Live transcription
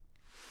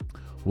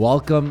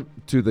Welcome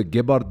to the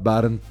Gebhard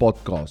Barren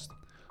podcast,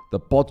 the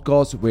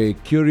podcast where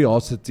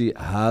curiosity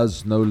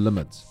has no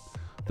limits,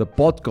 the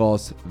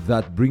podcast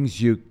that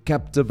brings you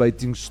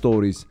captivating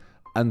stories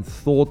and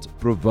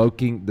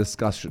thought-provoking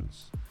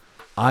discussions.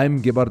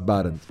 I'm Gebhard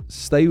Barren.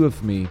 Stay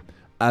with me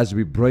as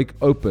we break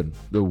open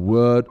the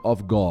Word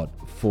of God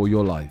for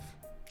your life.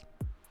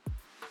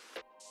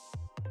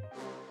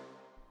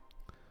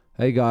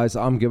 Hey guys,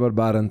 I'm Gebhard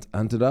Barren,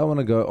 and today I want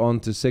to go on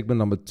to segment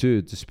number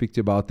 2 to speak to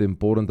you about the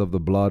importance of the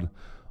blood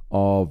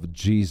of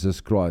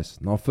Jesus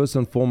Christ. Now, first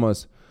and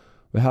foremost,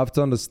 we have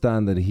to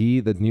understand that He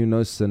that knew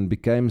no sin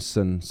became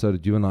sin so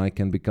that you and I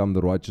can become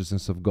the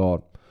righteousness of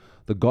God.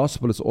 The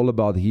gospel is all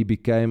about He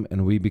became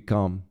and we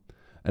become.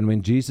 And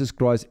when Jesus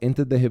Christ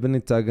entered the heavenly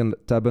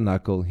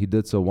tabernacle, He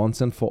did so once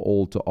and for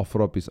all to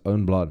offer up His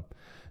own blood.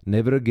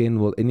 Never again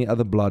will any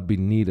other blood be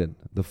needed.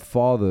 The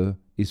Father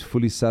is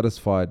fully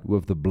satisfied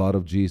with the blood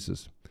of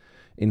Jesus.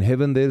 In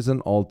heaven there is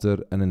an altar,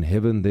 and in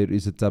heaven there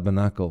is a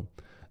tabernacle.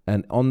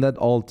 And on that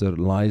altar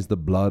lies the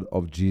blood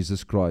of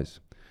Jesus Christ.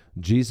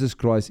 Jesus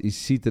Christ is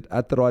seated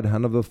at the right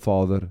hand of the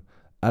Father,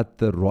 at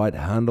the right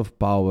hand of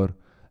power,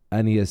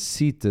 and He is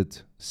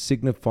seated,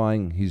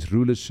 signifying His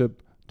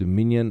rulership,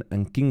 dominion,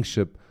 and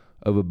kingship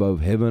over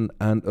both heaven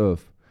and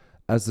earth.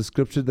 As the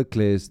scripture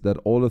declares that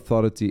all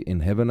authority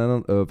in heaven and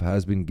on earth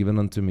has been given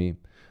unto me.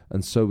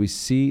 And so we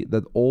see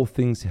that all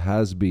things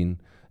has been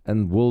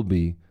and will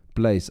be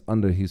placed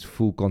under His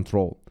full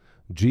control.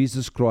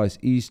 Jesus Christ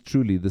is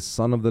truly the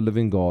Son of the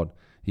living God.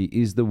 He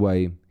is the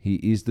way, He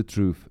is the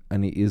truth,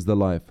 and He is the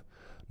life.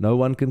 No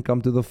one can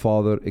come to the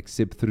Father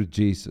except through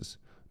Jesus.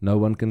 No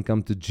one can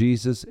come to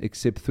Jesus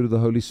except through the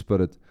Holy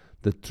Spirit.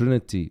 The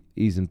Trinity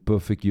is in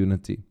perfect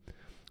unity.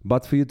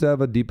 But for you to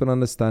have a deeper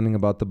understanding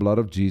about the blood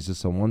of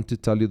Jesus, I want to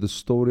tell you the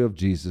story of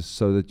Jesus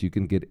so that you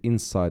can get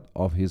insight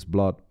of His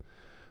blood.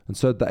 And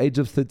so at the age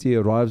of 30, He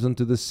arrives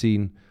onto the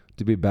scene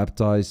to be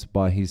baptized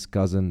by his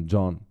cousin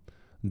John.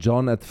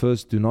 John at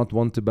first do not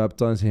want to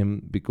baptize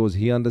him because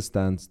he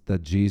understands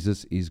that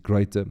Jesus is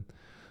greater.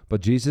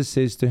 But Jesus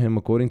says to him,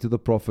 according to the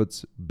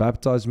prophets,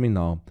 baptize me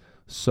now,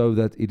 so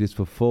that it is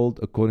fulfilled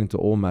according to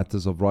all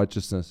matters of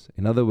righteousness.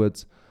 In other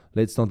words,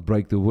 let's not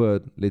break the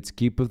word, let's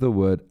keep with the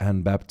word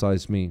and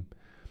baptize me.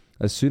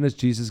 As soon as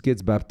Jesus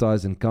gets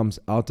baptized and comes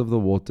out of the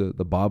water,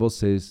 the Bible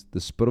says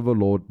the Spirit of the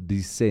Lord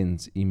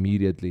descends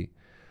immediately.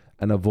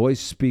 And a voice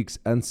speaks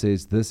and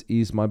says, this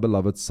is my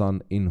beloved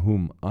Son, in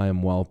whom I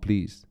am well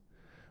pleased.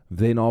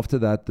 Then after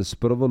that, the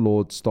Spirit of the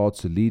Lord starts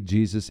to lead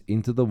Jesus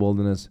into the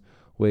wilderness,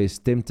 where He is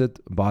tempted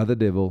by the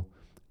devil,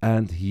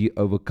 and He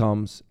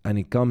overcomes, and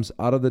He comes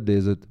out of the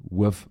desert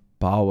with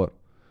power.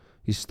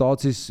 He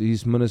starts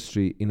his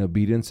ministry in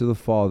obedience to the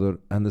Father,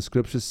 and the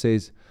scripture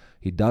says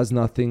He does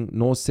nothing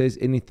nor says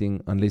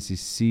anything unless He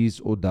sees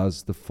or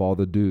does the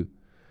Father do.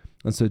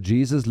 And so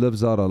Jesus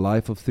lives out a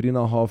life of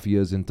 3.5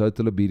 years in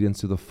total obedience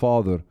to the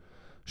Father,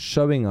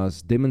 showing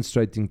us,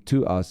 demonstrating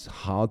to us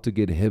how to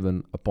get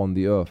heaven upon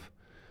the earth.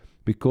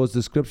 Because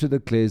the scripture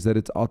declares that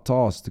it's our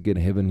task to get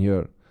heaven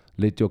here.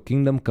 Let your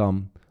kingdom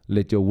come,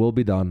 let your will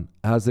be done,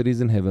 as it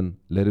is in heaven,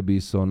 let it be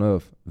so on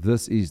earth.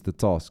 This is the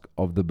task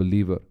of the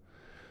believer.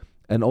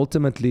 And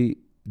ultimately,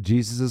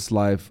 Jesus'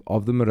 life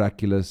of the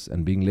miraculous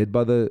and being led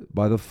by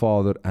the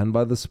Father and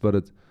by the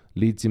Spirit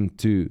leads Him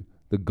to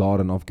the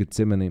Garden of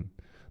Gethsemane.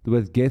 The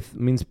word Geth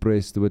means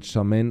press, the word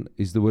Shamen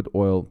is the word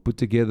oil. Put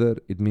together,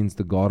 it means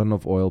the garden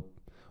of oil,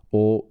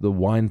 or the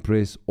wine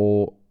press,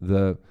 or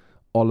the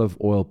olive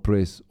oil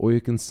press, or you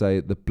can say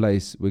the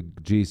place where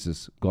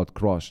Jesus got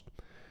crushed.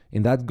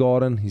 In that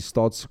garden, He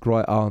starts to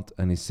cry out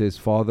and He says,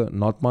 Father,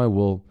 not my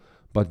will,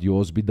 but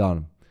yours be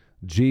done.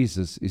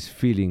 Jesus is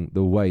feeling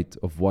the weight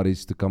of what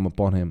is to come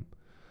upon Him.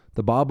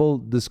 The Bible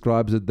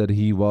describes it that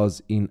He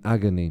was in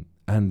agony,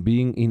 and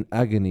being in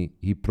agony,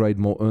 He prayed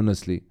more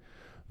earnestly.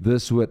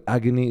 This word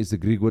agony is the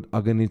Greek word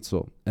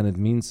agonizo, and it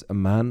means a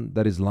man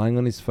that is lying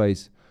on his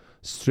face,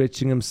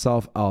 stretching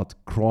himself out,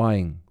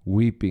 crying,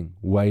 weeping,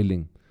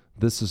 wailing.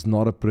 This is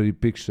not a pretty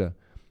picture.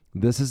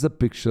 This is a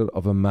picture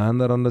of a man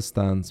that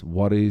understands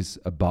what is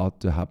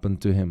about to happen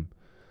to him.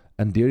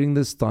 And during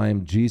this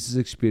time, Jesus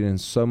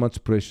experienced so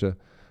much pressure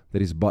that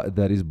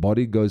his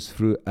body goes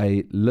through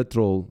a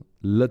literal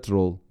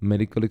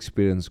medical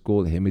experience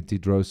called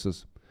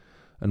hematidrosis.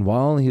 And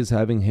while he is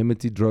having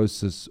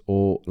hematidrosis,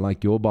 or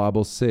like your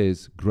Bible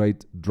says,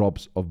 great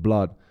drops of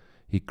blood,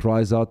 he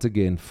cries out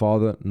again,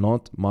 Father,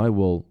 not my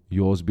will,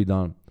 yours be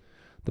done.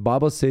 The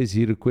Bible says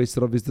He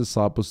requested of His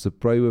disciples to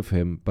pray with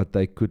Him, but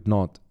they could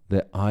not.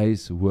 Their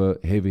eyes were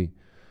heavy,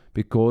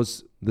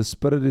 because the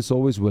spirit is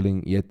always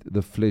willing, yet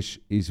the flesh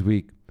is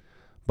weak.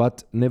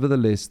 But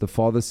nevertheless, the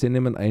Father sent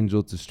Him an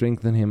angel to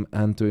strengthen him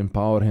and to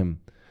empower him.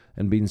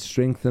 And being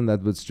strengthened,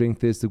 that word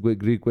strength is the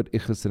Greek word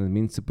ichus, and it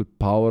means to put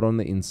power on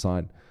the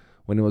inside.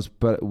 When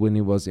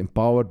he was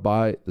empowered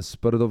by the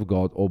Spirit of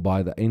God, or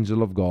by the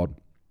angel of God,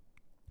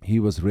 he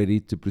was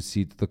ready to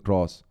proceed to the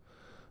cross.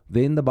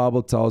 Then the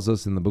Bible tells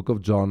us in the book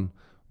of John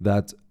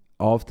that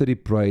after he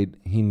prayed,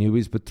 he knew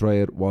his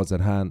betrayer was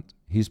at hand.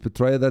 His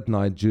betrayer that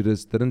night,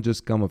 Judas, didn't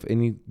just come of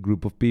any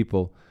group of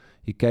people.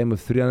 He came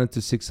with 300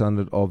 to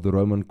 600 of the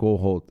Roman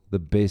cohort, the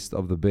best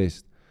of the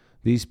best.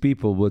 These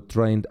people were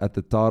trained at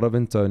the Tower of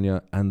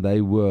Antonia, and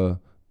they were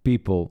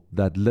people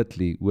that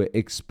literally were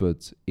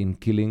experts in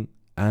killing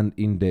and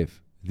in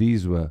death.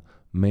 These were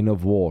men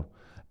of war.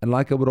 And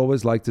like I would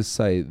always like to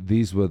say,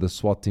 these were the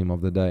SWAT team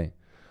of the day.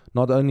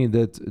 Not only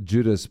did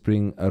Judas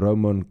bring a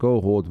Roman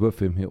cohort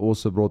with him, he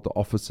also brought the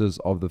officers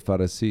of the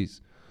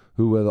Pharisees.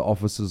 Who were the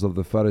officers of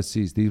the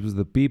Pharisees? These were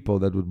the people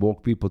that would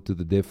walk people to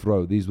the death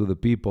row. These were the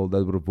people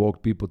that would have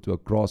walked people to a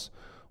cross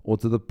or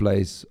to the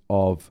place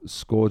of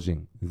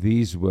scourging.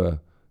 These were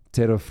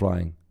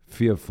terrifying,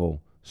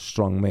 fearful,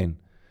 strong men.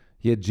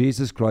 Yet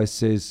Jesus Christ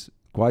says,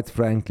 quite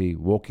frankly,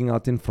 walking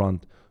out in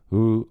front,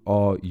 who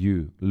are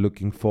you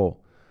looking for?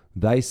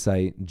 They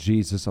say,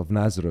 Jesus of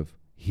Nazareth.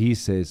 He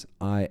says,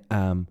 I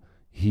am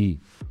He.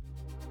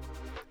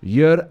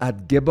 Here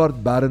at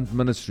Gebhard Barent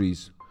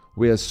Ministries,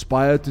 we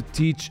aspire to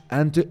teach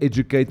and to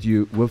educate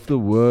you with the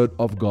Word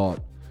of God.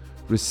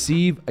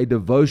 Receive a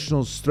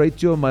devotional straight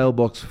to your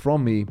mailbox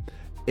from me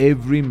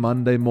every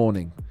Monday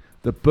morning.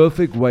 The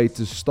perfect way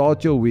to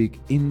start your week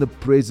in the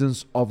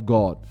presence of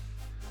God.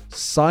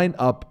 Sign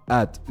up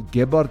at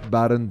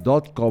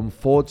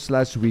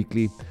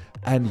gebhardbarent.com/weekly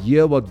and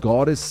hear what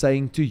God is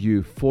saying to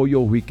you for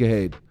your week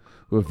ahead.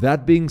 With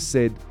that being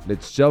said,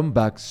 let's jump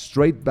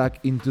straight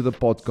back into the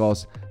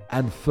podcast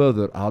and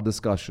further our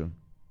discussion.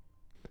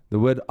 The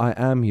word I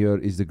am here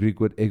is the Greek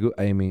word ego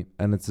eimi,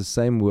 and it's the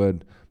same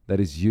word that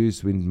is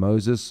used when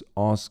Moses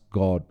asked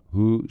God,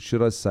 who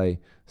should I say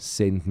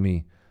sent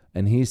me?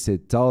 And he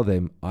said, tell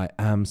them I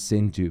am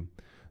sent you.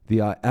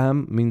 The I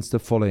am means the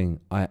following: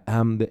 I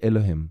am the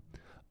Elohim,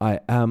 I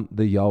am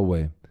the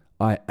Yahweh,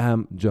 I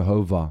am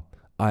Jehovah,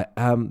 I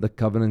am the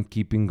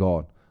covenant-keeping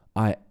God,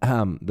 I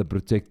am the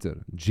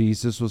protector.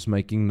 Jesus was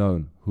making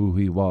known who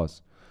He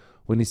was.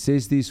 When He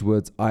says these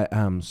words, I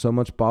am, so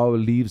much power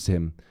leaves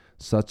Him,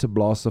 such a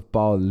blast of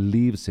power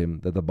leaves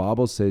Him, that the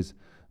Bible says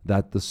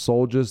that the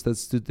soldiers that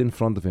stood in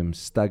front of Him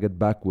staggered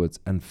backwards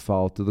and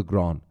fell to the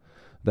ground.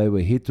 They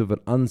were hit with an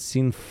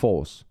unseen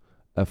force,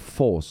 a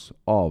force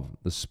of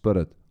the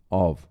Spirit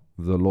of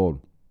the Lord.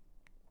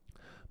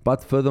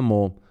 But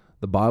furthermore,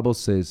 the Bible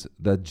says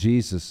that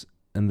Jesus,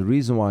 and the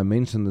reason why I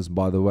mention this,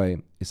 by the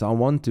way, is I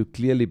want to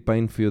clearly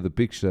paint for you the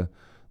picture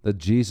that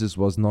Jesus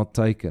was not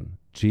taken.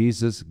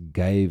 Jesus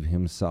gave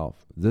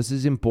Himself. This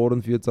is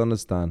important for you to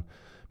understand,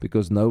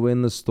 because nowhere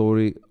in the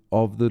story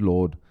of the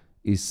Lord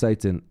is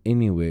Satan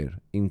anywhere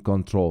in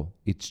control.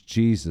 It's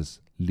Jesus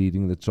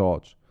leading the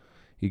charge.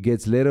 He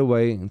gets led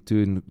away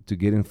to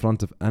get in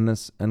front of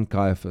Annas and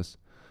Caiaphas.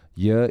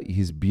 Here,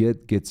 his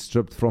beard gets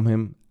stripped from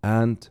him,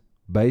 and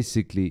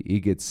basically he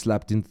gets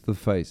slapped into the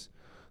face.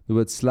 The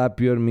word slap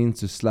here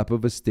means to slap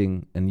with a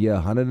sting, and here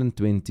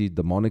 120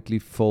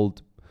 demonically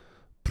filled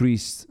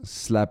priests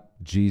slap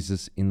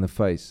Jesus in the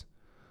face.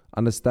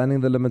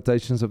 Understanding the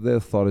limitations of their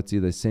authority,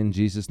 they send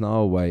Jesus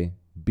now away,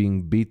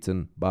 being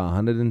beaten by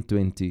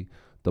 120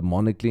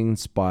 demonically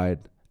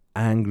inspired,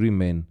 angry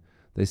men.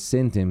 They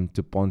sent Him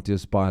to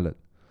Pontius Pilate.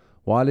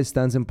 While he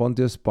stands in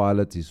Pontius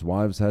Pilate, his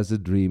wife has a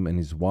dream, and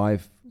his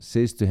wife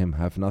says to him,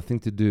 have nothing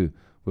to do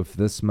with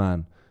this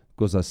man,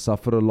 because I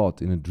suffer a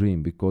lot in a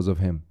dream because of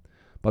him.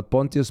 But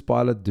Pontius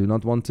Pilate do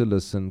not want to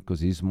listen, because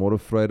he's more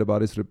afraid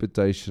about his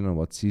reputation and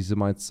what Caesar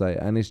might say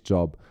and his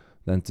job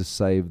than to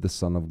save the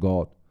Son of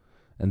God.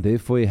 And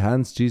therefore he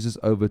hands Jesus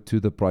over to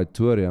the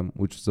praetorium,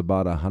 which was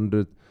about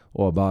 100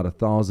 or about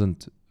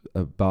 1,000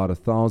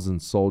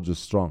 soldiers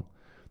strong.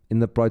 In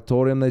the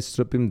praetorium, they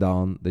strip Him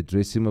down. They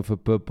dress Him with a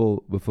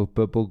purple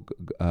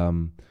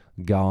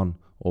gown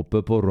or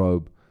purple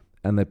robe,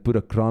 and they put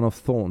a crown of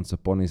thorns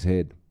upon His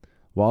head.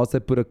 Whilst they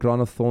put a crown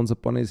of thorns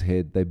upon His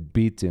head, they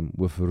beat Him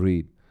with a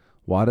reed.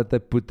 Why did they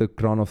put the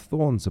crown of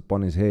thorns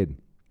upon His head?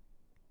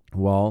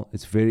 Well,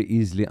 it's very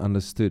easily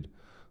understood.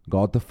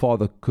 God the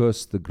Father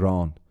cursed the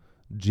ground.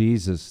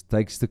 Jesus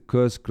takes the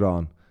cursed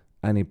ground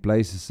and He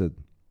places it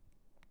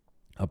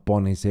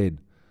upon His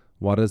head.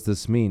 What does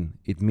this mean?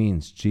 It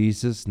means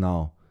Jesus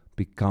now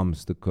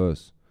becomes the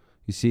curse.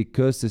 You see,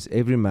 cursed is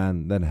every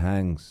man that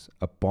hangs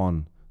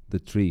upon the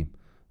tree.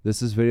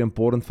 This is very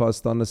important for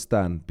us to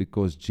understand,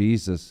 because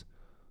Jesus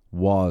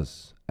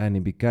was and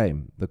He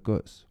became the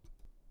curse.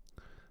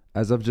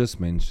 As I've just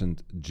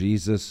mentioned,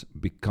 Jesus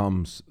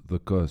becomes the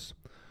curse.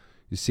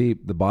 You see,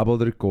 the Bible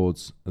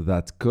records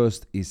that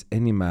cursed is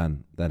any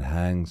man that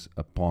hangs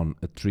upon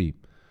a tree.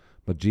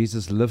 But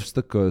Jesus lifts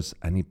the curse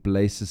and He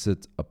places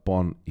it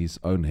upon His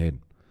own head.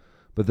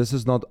 But this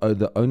is not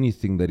the only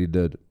thing that He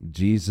did.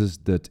 Jesus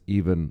did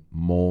even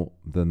more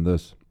than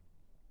this.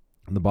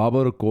 The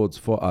Bible records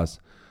for us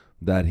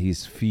that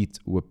His feet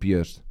were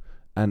pierced.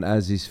 And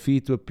as His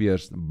feet were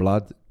pierced,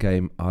 blood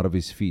came out of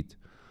His feet.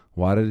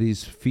 Why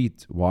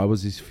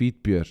was His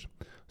feet pierced?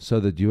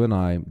 So that you and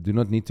I do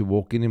not need to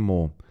walk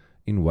anymore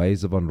in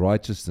ways of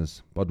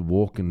unrighteousness, but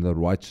walk in the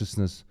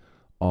righteousness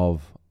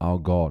of our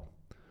God.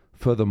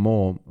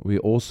 Furthermore, we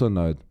also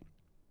know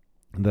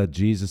that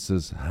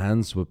Jesus'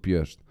 hands were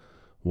pierced.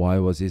 Why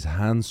was His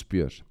hands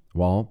pierced?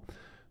 Well,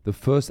 the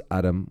first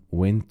Adam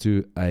went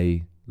to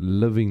a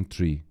living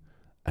tree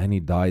and he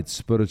died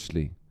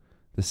spiritually.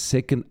 The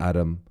second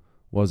Adam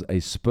was a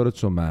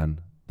spiritual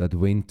man that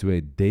went to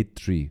a dead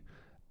tree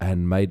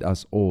and made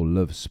us all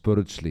live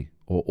spiritually,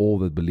 or all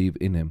that believe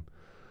in him.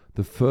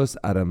 The first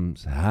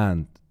Adam's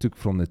hand took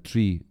from the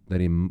tree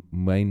that he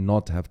may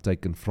not have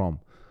taken from.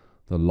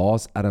 The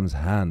last Adam's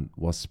hand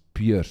was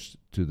pierced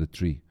to the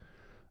tree.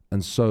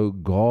 And so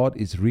God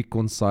is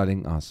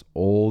reconciling us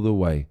all the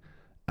way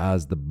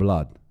as the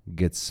blood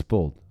gets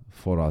spilled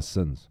for our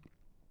sins.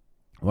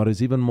 What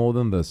is even more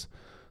than this,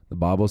 the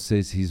Bible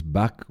says his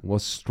back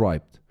was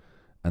striped,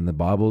 and the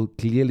Bible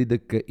clearly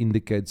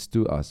indicates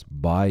to us,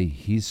 by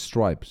his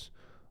stripes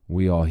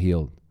we are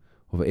healed.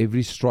 Of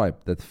every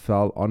stripe that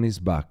fell on his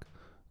back,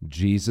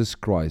 Jesus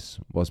Christ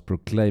was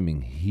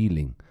proclaiming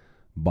healing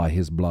by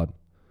his blood.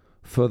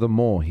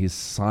 Furthermore, his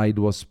side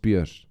was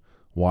pierced.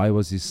 Why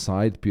was his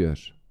side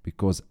pierced?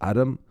 Because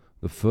Adam,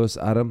 the first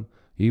Adam,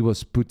 he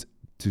was put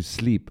to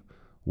sleep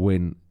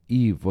when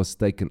Eve was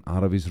taken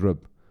out of his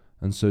rib.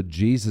 And so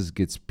Jesus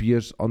gets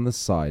pierced on the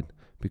side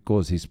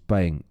because he's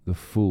paying the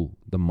full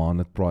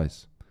demanded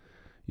price.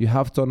 You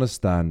have to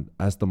understand,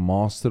 as the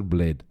Master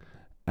bled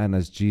and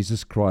as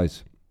Jesus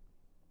Christ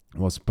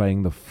was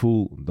paying the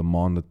full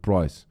demanded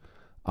price,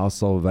 our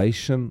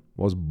salvation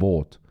was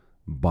bought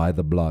by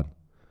the blood.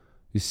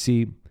 You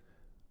see,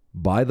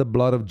 by the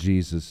blood of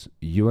Jesus,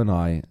 you and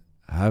I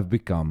have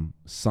become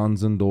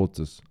sons and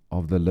daughters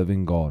of the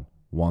living God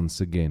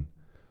once again.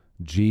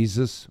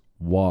 Jesus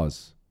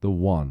was the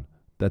one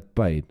that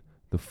paid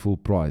the full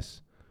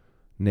price.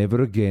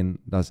 Never again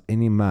does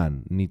any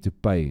man need to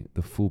pay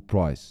the full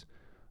price.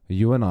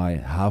 You and I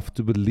have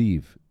to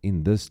believe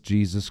in this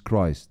Jesus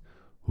Christ,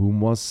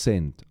 whom was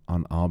sent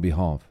on our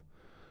behalf.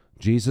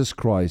 Jesus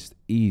Christ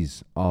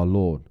is our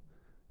Lord.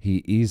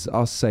 He is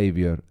our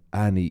Savior,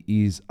 and he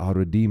is our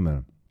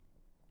Redeemer,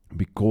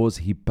 because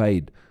he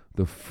paid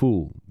the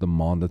full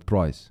demanded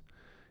price.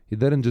 He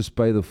didn't just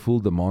pay the full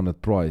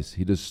demanded price,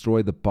 he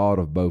destroyed the power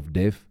of both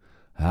death,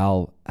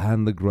 hell,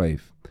 and the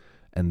grave.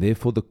 And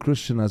therefore the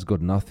Christian has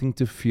got nothing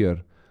to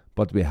fear,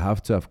 but we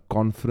have to have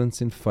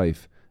confidence and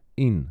faith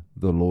in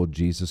the Lord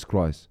Jesus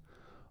Christ.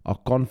 Our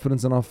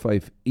confidence and our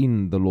faith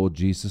in the Lord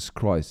Jesus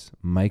Christ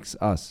makes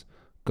us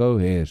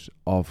co-heirs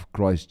of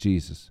Christ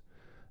Jesus.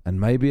 And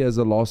maybe as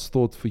a last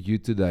thought for you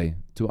today,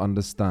 to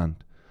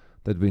understand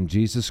that when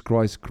Jesus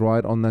Christ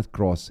cried on that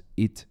cross,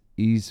 "It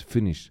is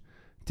finished,"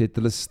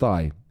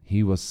 tetelestai,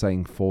 he was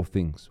saying 4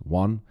 things.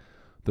 1,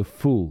 the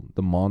full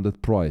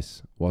demanded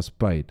price was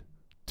paid.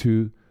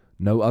 2,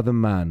 no other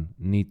man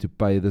need to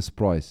pay this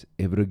price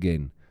ever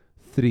again.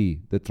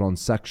 3, the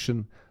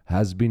transaction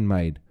has been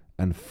made.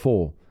 And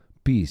 4,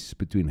 peace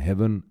between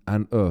heaven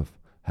and earth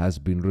has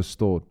been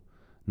restored.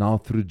 Now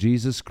through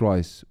Jesus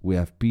Christ we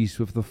have peace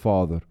with the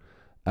Father,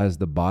 as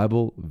the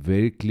Bible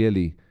very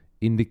clearly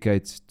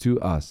indicates to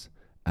us.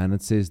 And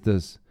it says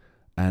this,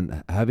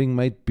 and having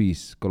made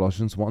peace,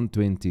 Colossians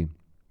 1:20,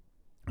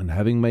 and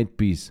having made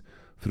peace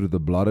through the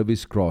blood of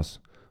his cross,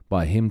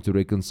 by him to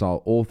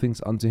reconcile all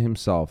things unto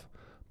himself.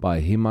 By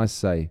him I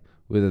say,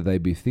 whether they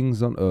be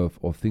things on earth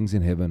or things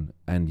in heaven,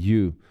 and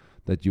you,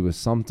 that you were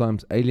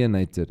sometimes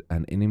alienated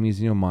and enemies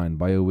in your mind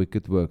by your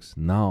wicked works,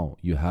 now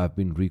you have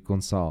been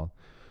reconciled.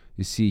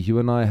 You see, you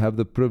and I have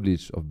the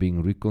privilege of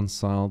being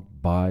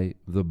reconciled by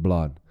the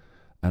blood.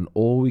 And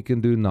all we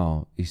can do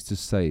now is to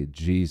say,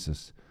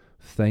 Jesus,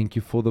 thank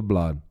you for the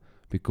blood,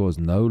 because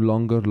no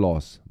longer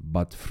lost,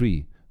 but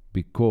free,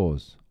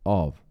 because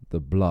of the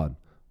blood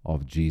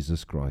of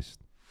Jesus Christ.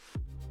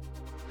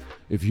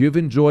 If you've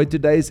enjoyed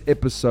today's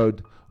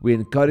episode, we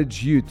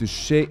encourage you to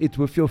share it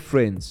with your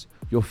friends,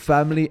 your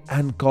family,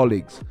 and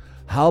colleagues.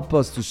 Help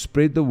us to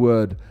spread the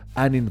word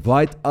and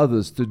invite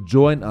others to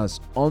join us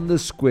on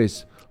this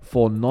quest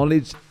for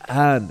knowledge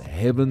and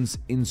heaven's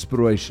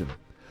inspiration.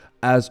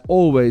 As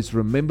always,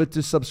 remember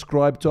to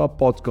subscribe to our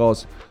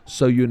podcast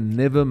so you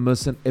never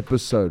miss an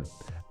episode.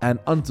 And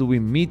until we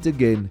meet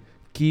again,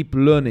 keep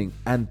learning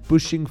and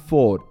pushing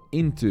forward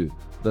into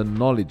the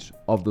knowledge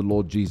of the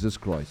Lord Jesus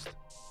Christ.